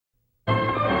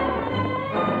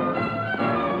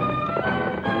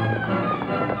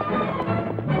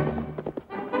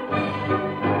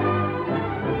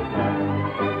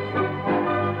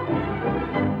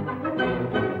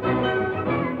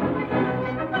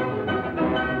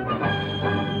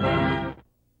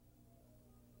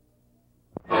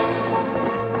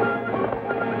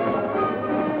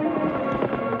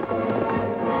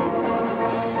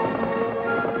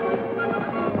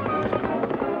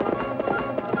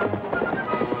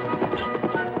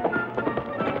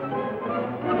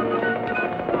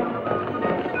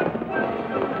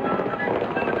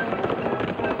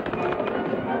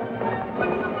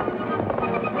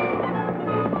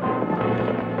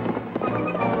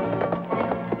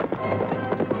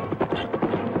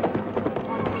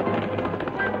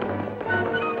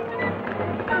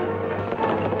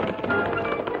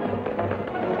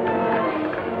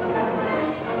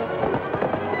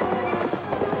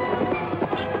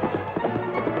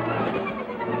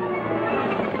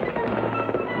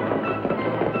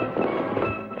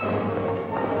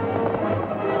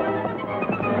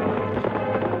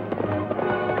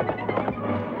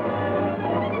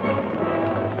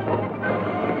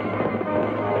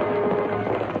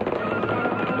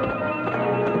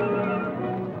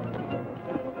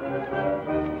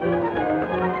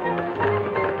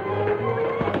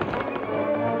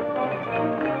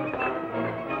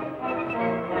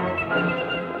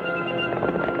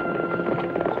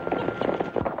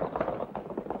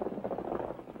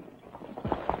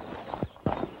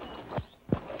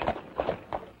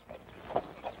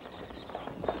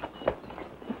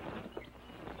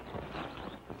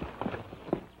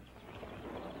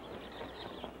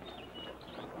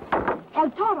El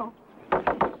Toro.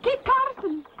 Kid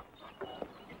Carson.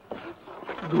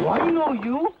 Do I know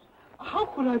you? How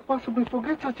could I possibly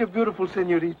forget such a beautiful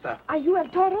señorita? Are you El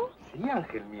Toro? Sí,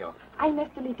 Ángel mío. I'm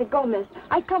Estelita Gomez.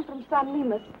 I come from San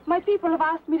Limas. My people have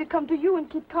asked me to come to you and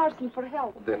Kid Carson for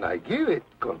help. Then I give it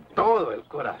con todo el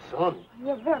corazón.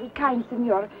 You're very kind,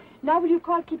 senor. Now will you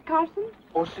call Kid Carson?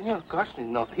 Oh, Senor Carson is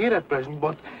not here at present,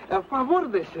 but a favor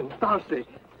de sentarse.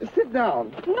 Sit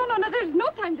down. No, there's no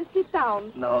time to sit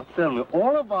down. Now, tell me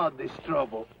all about this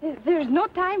trouble. There's no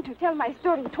time to tell my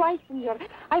story twice, senor.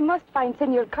 I must find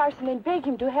Senor Carson and beg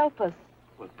him to help us.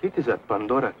 Well, Kit is at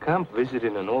Pandora Camp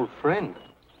visiting an old friend.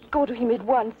 Go to him at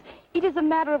once. It is a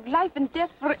matter of life and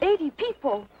death for 80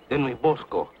 people. Then we both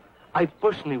go. I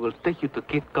personally will take you to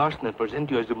Kit Carson and present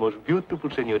you as the most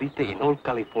beautiful señorita in all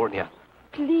California.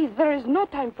 Please, there is no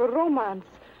time for romance.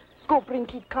 Go bring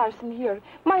Kid Carson here.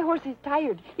 My horse is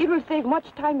tired. It will save much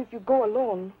time if you go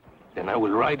alone. Then I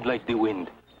will ride like the wind.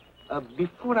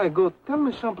 Before I go, tell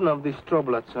me something of this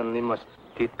trouble at San Limas.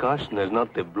 Kid Carson has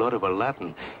not the blood of a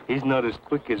Latin. He's not as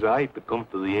quick as I to come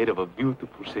to the aid of a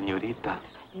beautiful señorita.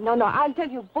 No, I'll tell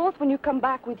you both when you come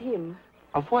back with him.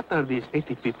 Of what are these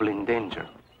 80 people in danger?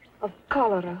 Of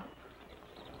cholera.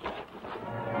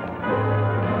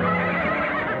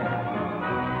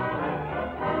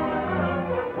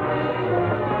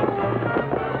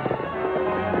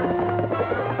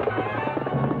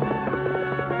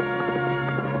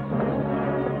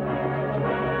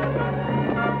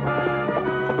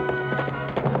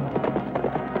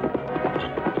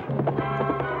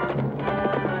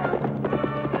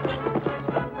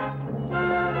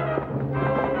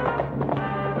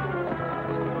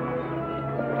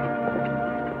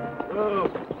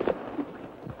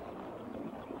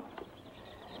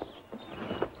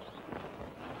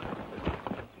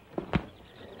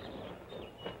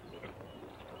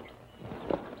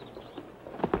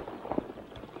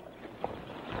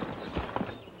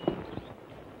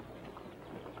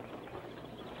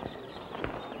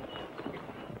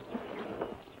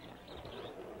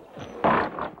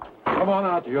 Come on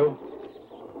out, you.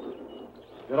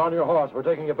 Get on your horse. We're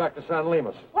taking you back to San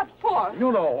Limas. What for?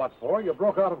 You know what for. You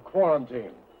broke out of quarantine.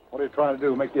 What are you trying to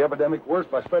do, make the epidemic worse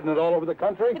by spreading it all over the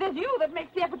country? It is you that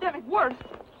makes the epidemic worse.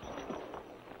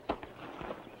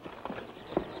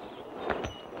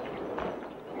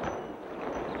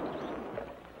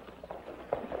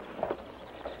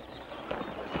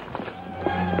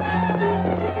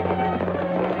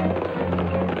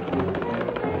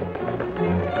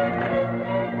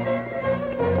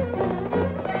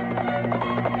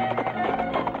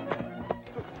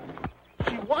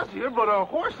 But our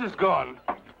horse is gone.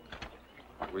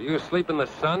 Were you asleep in the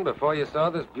sun before you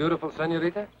saw this beautiful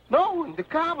señorita? No, in the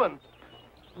cabin.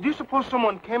 Do you suppose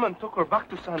someone came and took her back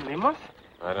to San Limas?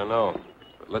 I don't know.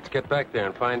 But let's get back there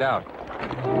and find out.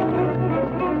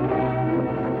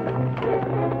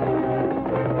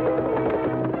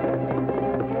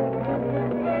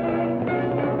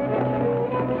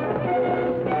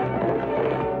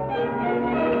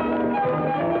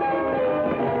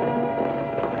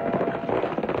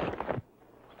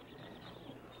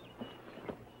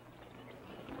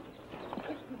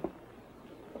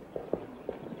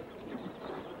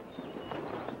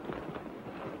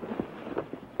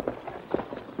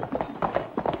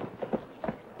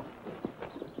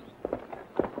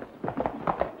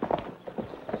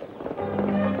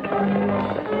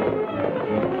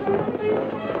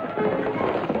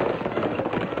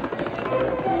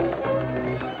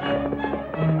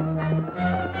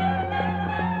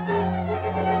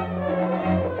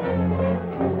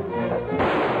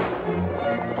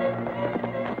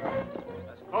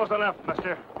 Enough,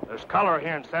 mister. There's cholera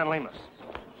here in San Limas.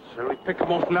 Shall we pick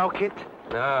them off now, Kit?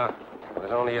 No.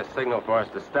 There's only a signal for us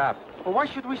to stop. Well, why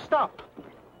should we stop?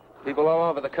 People all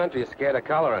over the country are scared of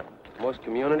cholera. Most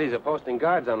communities are posting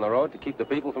guards on the road to keep the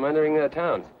people from entering their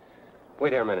towns.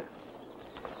 Wait here a minute.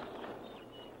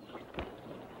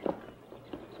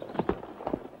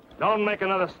 Don't make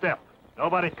another step.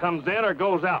 Nobody comes in or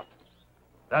goes out.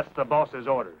 That's the boss's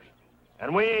orders.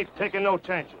 And we ain't taking no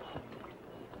chances.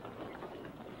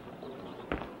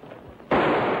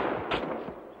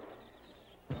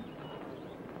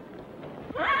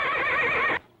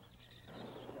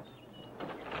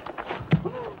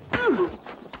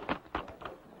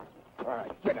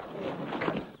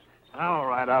 All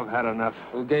right, I've had enough.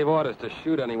 Who gave orders to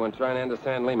shoot anyone trying to enter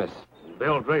San Limas?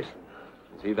 Bill Drayson.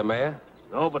 Is he the mayor?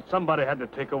 No, but somebody had to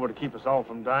take over to keep us all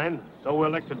from dying, so we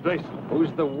elected Drayson.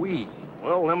 Who's the we?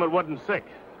 Well, them that wasn't sick.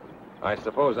 I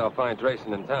suppose I'll find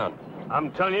Drayson in town.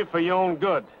 I'm telling you for your own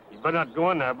good. You better not go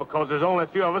in there because there's only a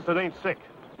few of us that ain't sick.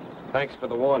 Thanks for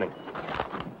the warning.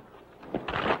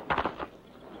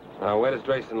 Now, where does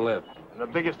Drayson live? In the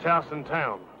biggest house in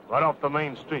town, right off the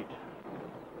main street.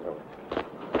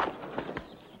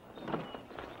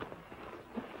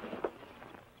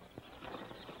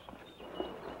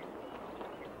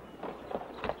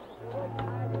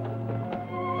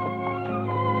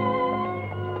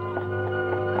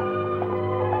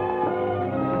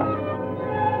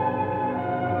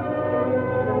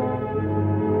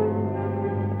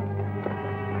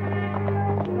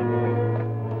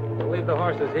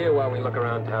 Here while we look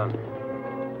around town.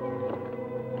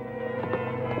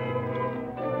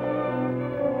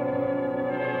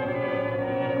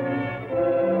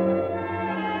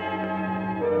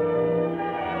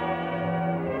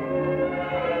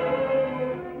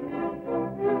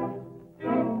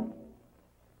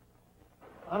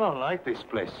 I don't like this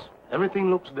place. Everything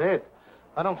looks dead.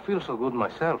 I don't feel so good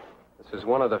myself. This is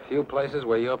one of the few places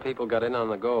where your people got in on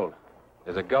the gold.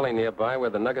 There's a gully nearby where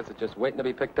the nuggets are just waiting to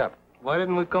be picked up. Why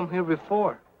didn't we come here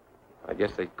before? I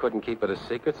guess they couldn't keep it a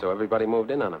secret, so everybody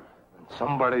moved in on them. And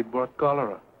somebody brought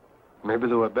cholera. Maybe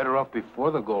they were better off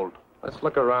before the gold. Let's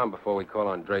look around before we call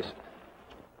on Drayson.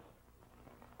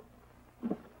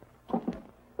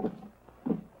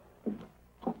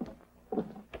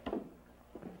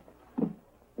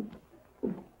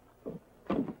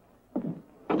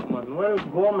 Manuel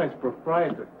Gomez,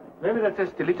 proprietor. Maybe that's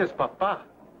Estelita's papa.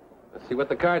 Let's see what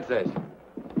the card says.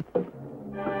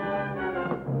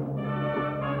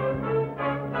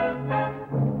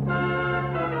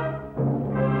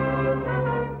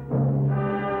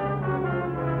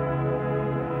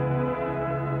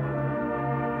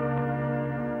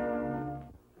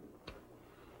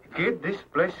 Kid, this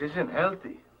place isn't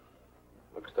healthy.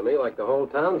 Looks to me like the whole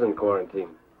town's in quarantine.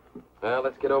 Well,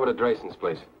 let's get over to Drayson's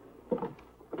place.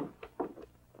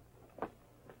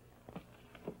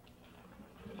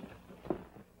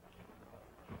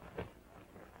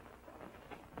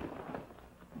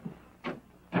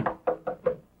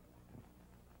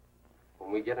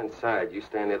 When we get inside, you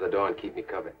stand near the door and keep me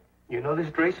covered. You know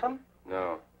this Drayson?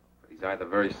 No, but he's either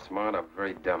very smart or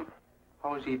very dumb.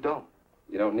 How is he dumb?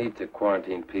 You don't need to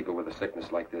quarantine people with a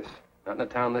sickness like this. Not in a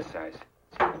town this size.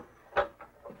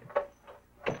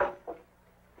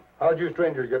 How'd you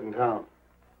strangers get in town?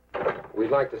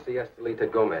 We'd like to see Estelita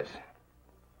Gomez.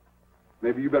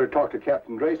 Maybe you better talk to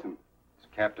Captain Drayson. Is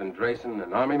Captain Drayson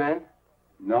an army man?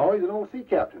 No, he's an old sea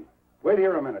captain. Wait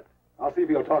here a minute. I'll see if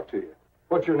he'll talk to you.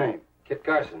 What's your name? Kit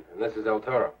Carson, and this is El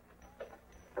Toro.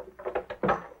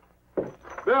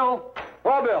 Bill!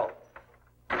 Oh, Bill!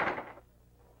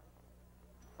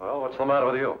 Well, what's the matter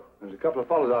with you? There's a couple of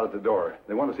fellows out at the door.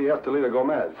 They want to see Estelita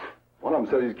Gomez. One of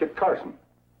them said he's Kit Carson.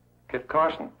 Kit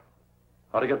Carson?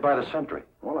 How'd he get by the sentry?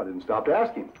 Well, I didn't stop to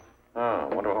ask him. Oh,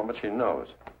 I wonder how much he knows.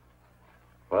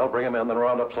 Well, bring him in, then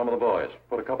round up some of the boys.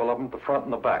 Put a couple of them at the front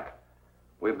and the back.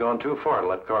 We've gone too far to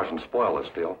let Carson spoil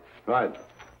this deal. Right.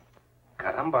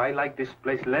 Caramba, I like this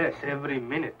place less every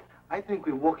minute. I think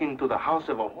we walk into the house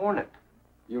of a hornet.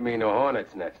 You mean a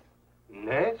hornet's nest?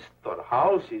 Nest or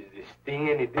house? Is this thing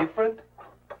any different?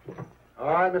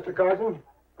 All right, Mr. Carson.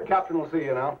 The captain will see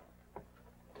you now.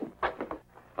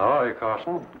 How are you,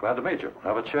 Carson? Glad to meet you.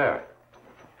 Have a chair.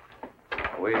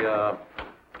 We've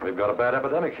got a bad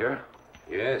epidemic here.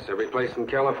 Yes, every place in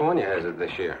California has it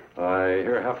this year. I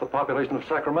hear half the population of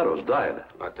Sacramento's died.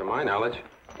 Not to my knowledge.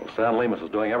 Well, San Lemus is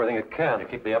doing everything it can to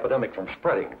keep the epidemic from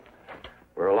spreading.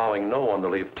 We're allowing no one to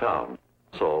leave town.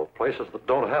 So places that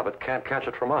don't have it can't catch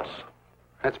it from us.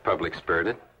 That's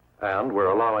public-spirited. And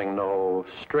we're allowing no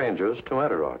strangers to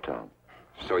enter our town.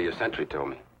 So your sentry told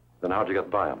me. Then how'd you get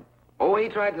by him? Oh, he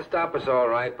tried to stop us all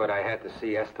right, but I had to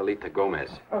see Estelita Gomez.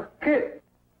 Oh, kid.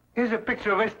 Here's a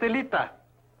picture of Estelita.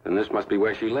 Then this must be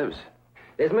where she lives.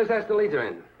 Is Miss Estelita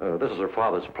in? This is her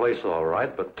father's place, all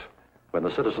right, but when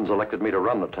the citizens elected me to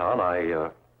run the town,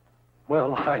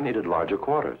 I needed larger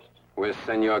quarters. Where's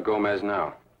Senor Gomez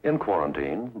now? In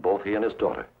quarantine, both he and his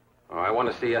daughter. Oh, I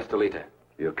want to see Estelita.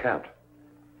 You can't.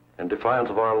 In defiance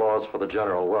of our laws for the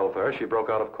general welfare, she broke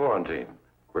out of quarantine.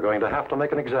 We're going to have to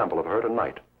make an example of her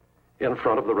tonight, in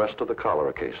front of the rest of the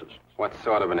cholera cases. What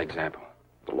sort of an example?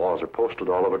 The laws are posted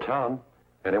all over town.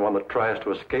 Anyone that tries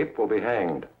to escape will be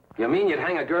hanged. You mean you'd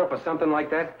hang a girl for something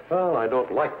like that? Well, I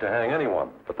don't like to hang anyone,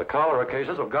 but the cholera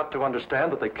cases have got to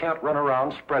understand that they can't run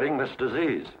around spreading this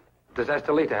disease. Does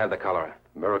Estelita have the cholera?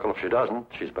 Miracle if she doesn't.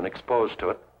 She's been exposed to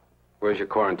it. Where's your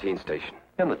quarantine station?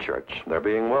 In the church. They're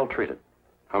being well treated.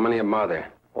 How many of them are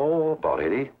there? Oh, about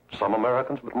 80. Some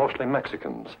Americans, but mostly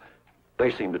Mexicans.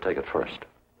 They seem to take it first.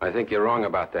 I think you're wrong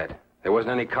about that. There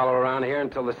wasn't any cholera around here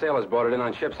until the sailors brought it in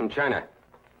on ships from China.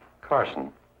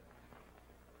 Carson,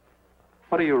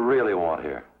 what do you really want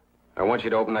here? I want you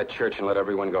to open that church and let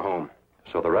everyone go home.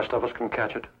 so the rest of us can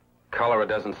catch it? Cholera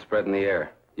doesn't spread in the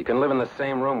air. You can live in the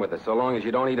same room with it so long as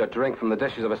you don't eat or drink from the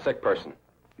dishes of a sick person.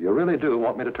 You really do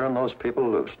want me to turn those people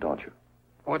loose, don't you?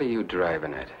 What are you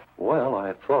driving at? Well,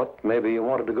 I thought maybe you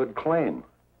wanted a good claim.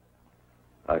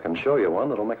 I can show you one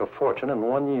that'll make a fortune in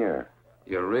 1 year.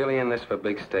 You're really in this for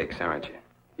big stakes, aren't you?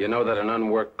 You know that an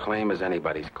unworked claim is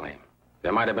anybody's claim.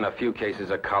 There might have been a few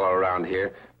cases of cholera around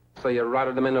here, so you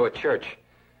routed them into a church.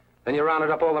 Then you rounded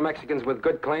up all the Mexicans with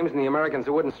good claims and the Americans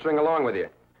who wouldn't string along with you.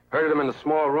 Herded them in a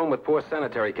small room with poor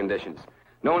sanitary conditions.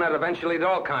 Knowing that eventually they'd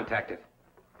all contact it.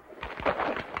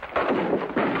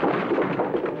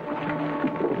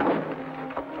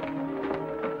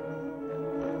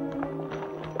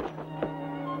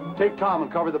 Take Tom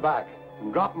and cover the back,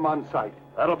 and drop him on sight.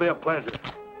 That'll be a pleasure.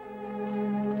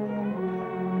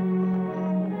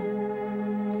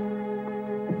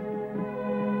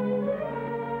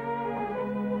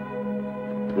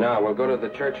 Now, we'll go to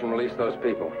the church and release those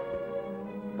people.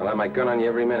 I'll have my gun on you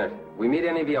every minute. We meet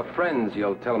any of your friends,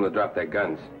 you'll tell them to drop their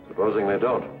guns. Supposing they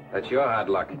don't? That's your hard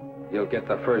luck. You'll get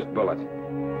the first bullet.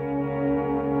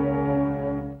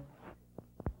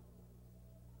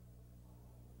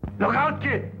 Look out,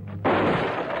 kid!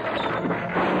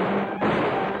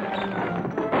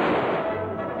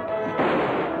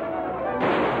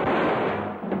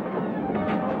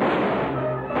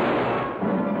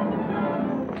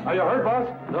 Are you hurt, boss?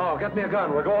 No, get me a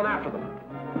gun. We're going after them.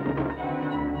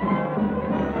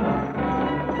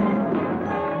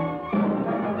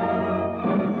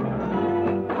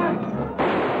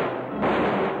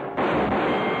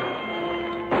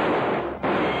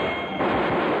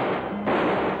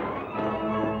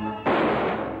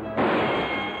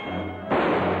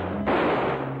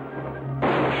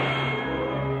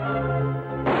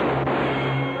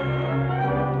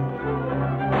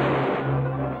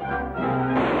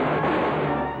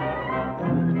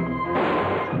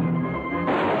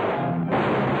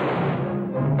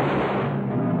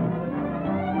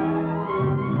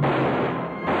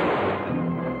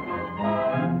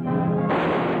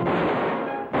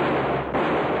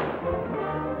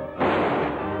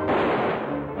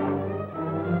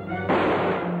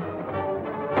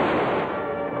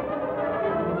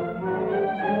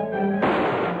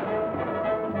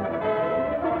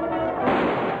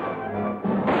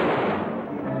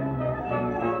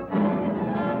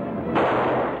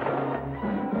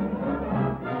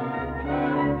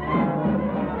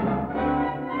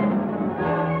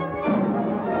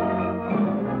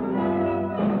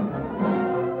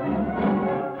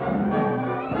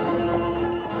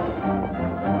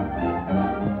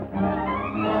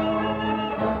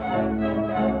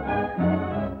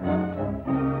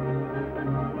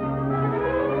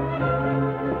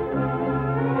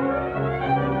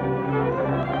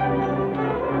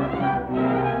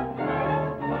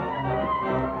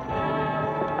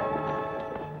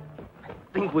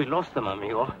 We lost them,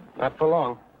 amigo. Not for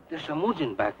long. There's some woods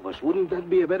in back of us. Wouldn't that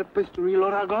be a better place to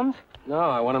reload our guns? No,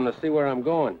 I want them to see where I'm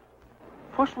going.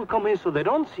 First we come in so they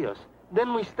don't see us.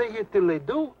 Then we stay here till they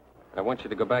do. I want you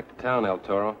to go back to town, El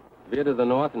Toro. Veer to the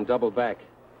north and double back.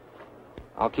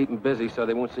 I'll keep them busy so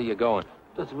they won't see you going.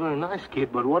 That's very nice,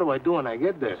 kid, but what do I do when I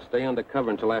get there? Stay under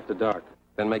cover until after dark.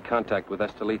 Then make contact with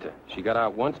Estelita. She got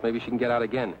out once, maybe she can get out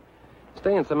again.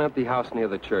 Stay in some empty house near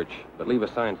the church, but leave a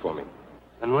sign for me.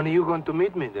 And when are you going to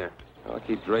meet me there? I'll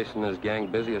keep Drace and his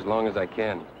gang busy as long as I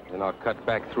can. Then I'll cut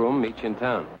back through them, meet you in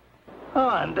town. Oh,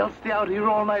 and they'll stay out here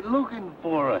all night looking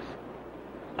for us.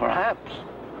 Perhaps.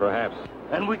 Perhaps.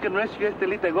 And we can rescue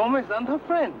Estelita Gomez and her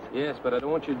friends. Yes, but I don't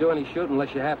want you to do any shooting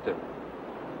unless you have to.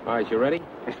 All right, you ready?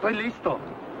 Estoy listo.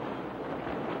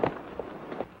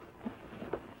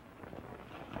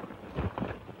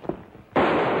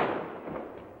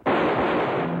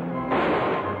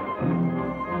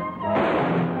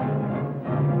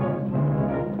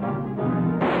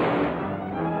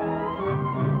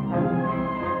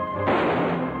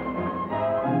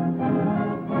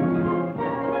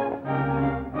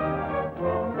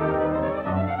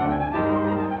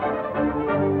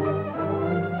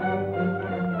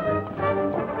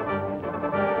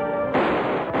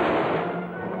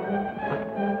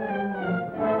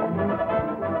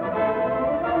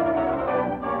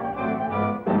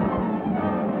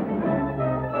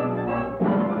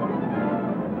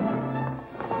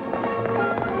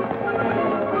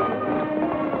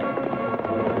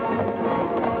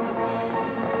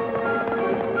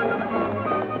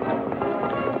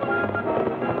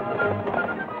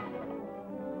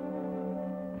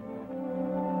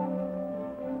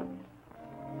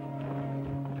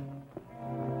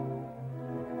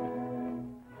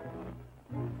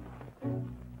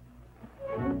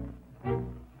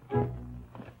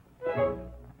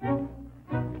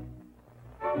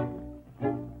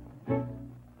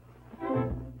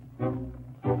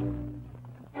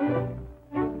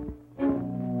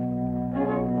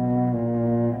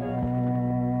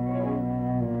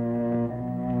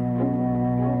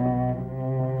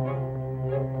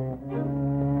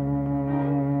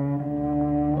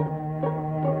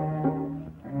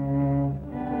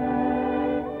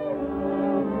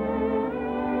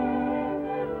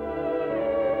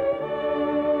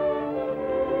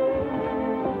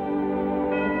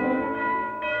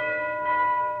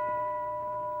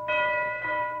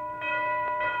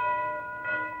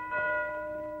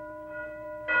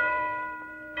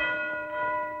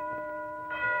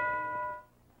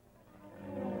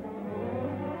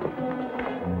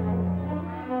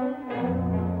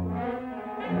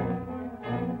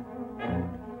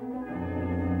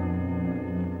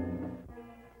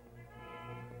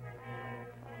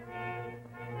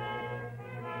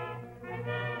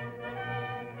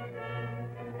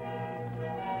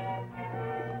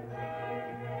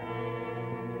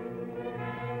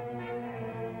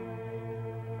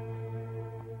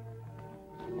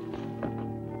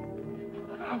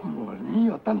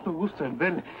 tanto gusto en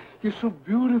verle. You're so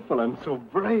beautiful and so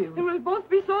brave. And we'll both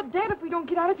be so dead if we don't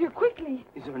get out of here quickly.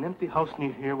 Is there an empty house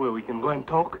near here where we can go and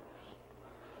talk?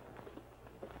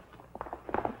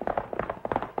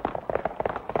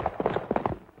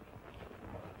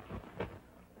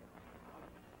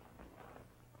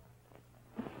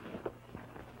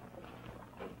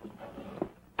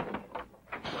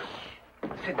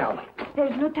 Sit down.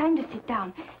 There's no time to sit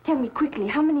down. Tell me quickly,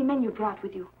 how many men you brought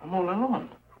with you? I'm all alone.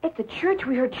 At the church,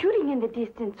 we heard shooting in the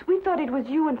distance. We thought it was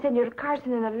you and Senor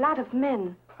Carson and a lot of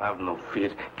men. Have no fear.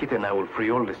 Kit and I will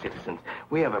free all the citizens.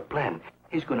 We have a plan.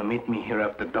 He's going to meet me here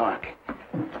after dark.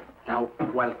 Now,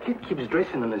 while Kit keeps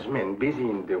dressing on his men, busy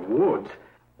in the woods,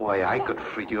 why, I could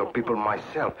free your people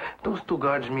myself. Those 2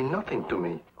 guards mean nothing to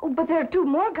me. Oh, but there are 2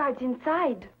 more guards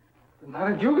inside. Then how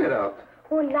did you get out?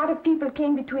 Oh, a lot of people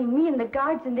came between me and the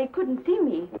guards, and they couldn't see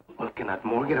me. Well, cannot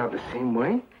more get out the same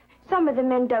way? Some of the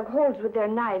men dug holes with their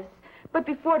knives, but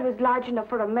before it was large enough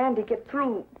for a man to get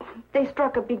through, they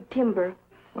struck a big timber.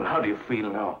 Well, how do you feel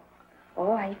now?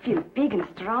 Oh, I feel big and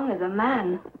strong as a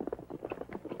man.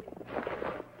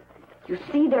 You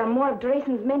see, there are more of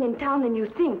Drayson's men in town than you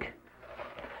think.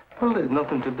 Well, there's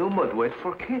nothing to do but wait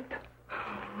for Kit.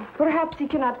 Perhaps he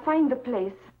cannot find the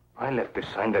place. I left a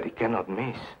sign that he cannot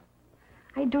miss.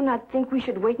 I do not think we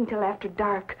should wait until after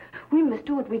dark. We must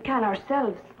do what we can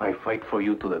ourselves. I fight for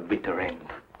you to the bitter end.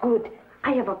 Good.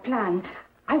 I have a plan.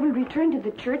 I will return to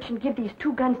the church and give these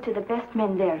 2 guns to the best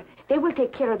men there. They will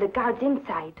take care of the guards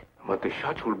inside. But the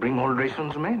shots will bring all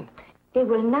Drayson's men. They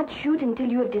will not shoot until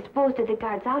you have disposed of the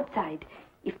guards outside,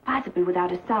 if possible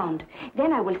without a sound.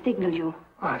 Then I will signal you.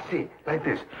 Ah, see, like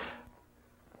this.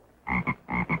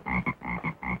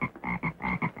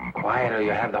 Quiet or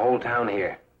you have the whole town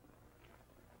here.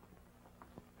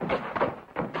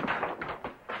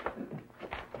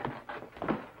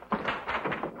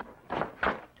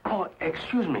 Oh,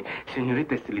 excuse me,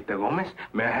 Senorita Estelita Gomez.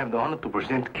 May I have the honor to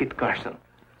present Kit Carson?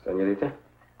 Senorita?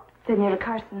 Senor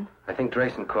Carson. I think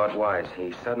Drayson caught wise.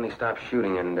 He suddenly stopped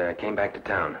shooting and came back to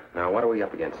town. Now, what are we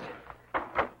up against?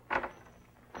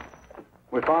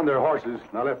 We found their horses,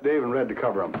 and I left Dave and Red to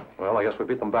cover them. Well, I guess we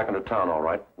beat them back into town, all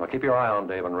right. Now, keep your eye on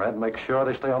Dave and Red. Make sure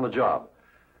they stay on the job.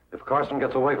 If Carson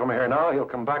gets away from here now, he'll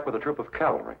come back with a troop of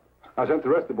cavalry. I sent the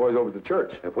rest of the boys over to the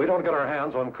church. If we don't get our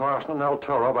hands on Carson and El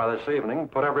Toro by this evening,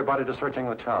 put everybody to searching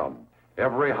the town.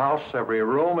 Every house, every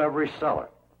room, every cellar.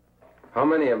 How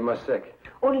many of them are sick?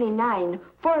 Only 9.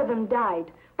 4 of them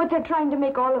died. But they're trying to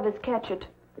make all of us catch it.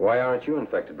 Why aren't you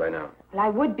infected by now? Well, I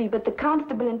would be, but the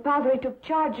constable and padre took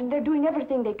charge, and they're doing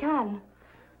everything they can.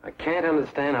 I can't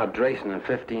understand how Drayson and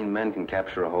 15 men can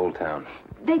capture a whole town.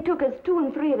 They took us 2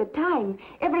 and 3 at a time.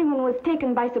 Everyone was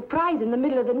taken by surprise in the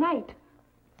middle of the night.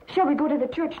 Shall we go to the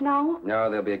church now? No,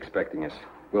 they'll be expecting us.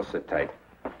 We'll sit tight.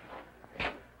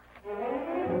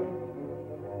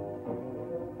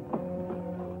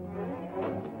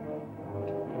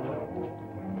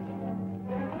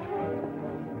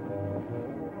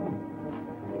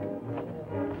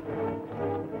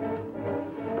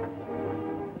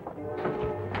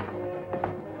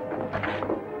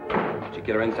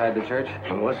 Get her inside the church?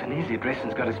 It wasn't easy.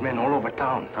 Drayson's got his men all over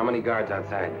town. How many guards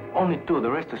outside? Only 2. The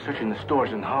rest are searching the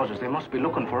stores and houses. They must be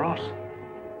looking for us.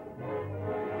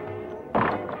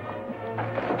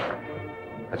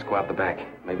 Let's go out the back.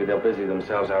 Maybe they'll busy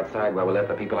themselves outside while we let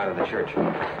the people out of the church.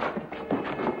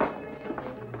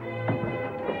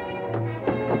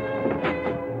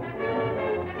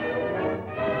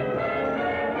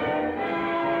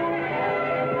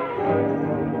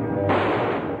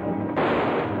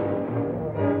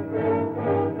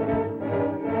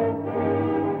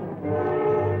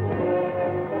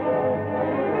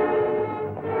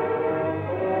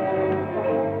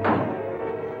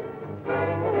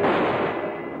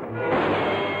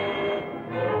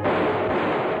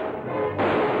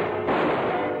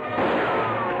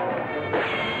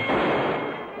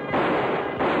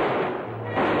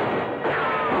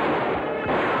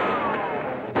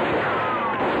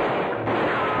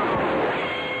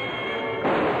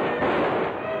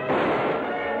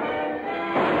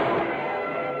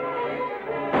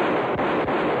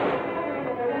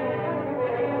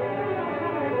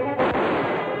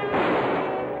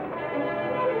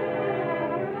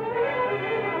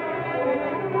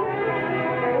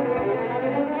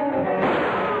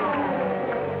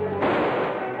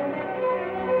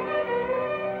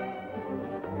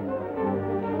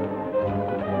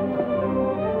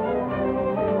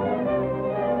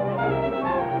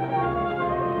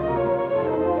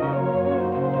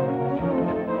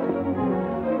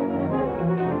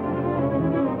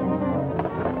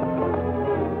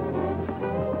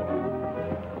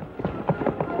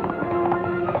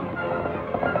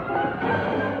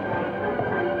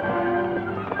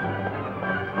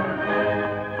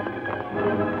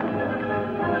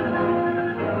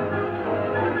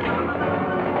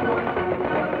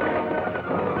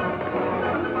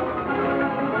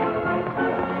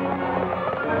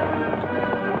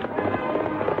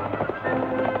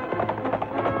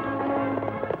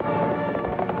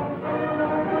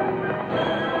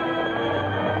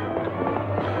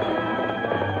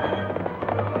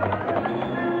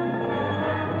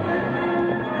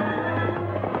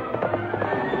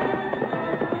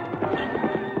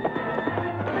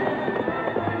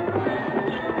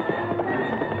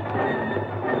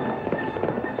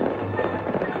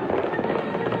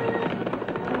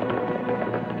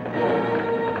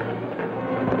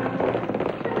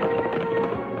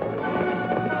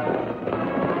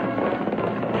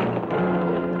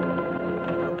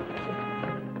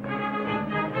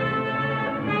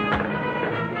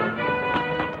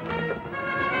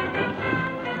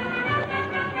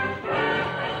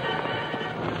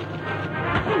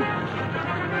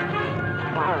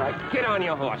 on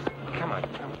your horse. Come on.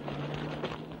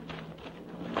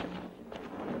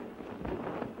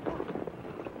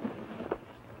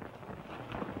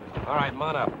 All right,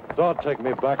 mount up. Don't take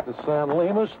me back to San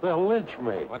Lemus. They'll lynch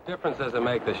me. What difference does it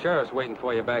make? The sheriff's waiting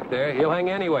for you back there. He'll hang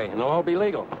anyway, and it'll all be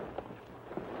legal.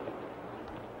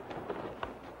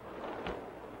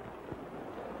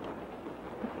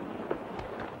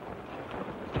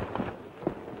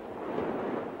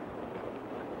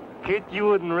 Kid, you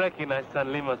wouldn't recognize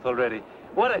San Lemus already.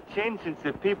 What a change since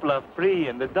the people are free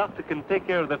and the doctor can take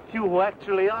care of the few who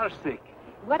actually are sick.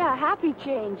 What a happy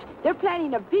change. They're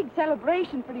planning a big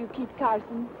celebration for you, Kit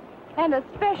Carson. And a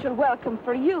special welcome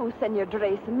for you, Senor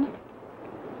Drayson.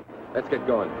 Let's get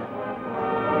going.